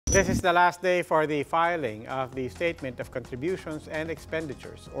This is the last day for the filing of the Statement of Contributions and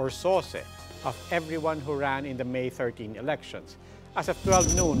Expenditures, or SOCE, of everyone who ran in the May 13 elections. As of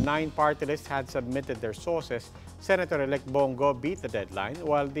 12 noon, 9 party lists had submitted their SOCEs. Senator-elect Bongo beat the deadline,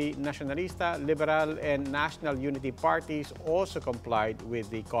 while the Nacionalista, Liberal, and National Unity parties also complied with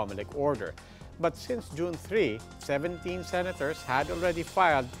the COMELEC order. But since June 3, 17 senators had already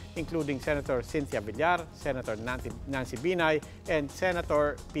filed, including Senator Cynthia Villar, Senator Nancy Binay, and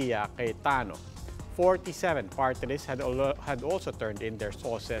Senator Pia Cayetano. 47 party lists had also turned in their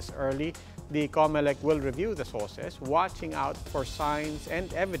SOCEs early. The COMELEC will review the SOCEs, watching out for signs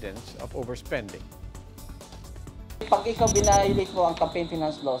and evidence of overspending. Pag ikaw binayolate mo ang campaign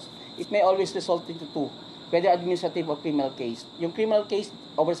finance laws, it may always result into two, whether administrative or criminal case. Yung criminal case,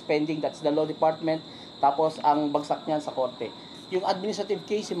 overspending, that's the law department, tapos ang bagsak niyan sa korte. Yung administrative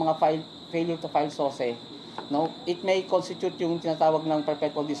case, yung mga failure to file SOCE, no, it may constitute yung tinatawag ng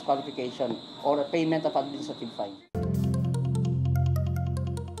perpetual disqualification or a payment of administrative fine.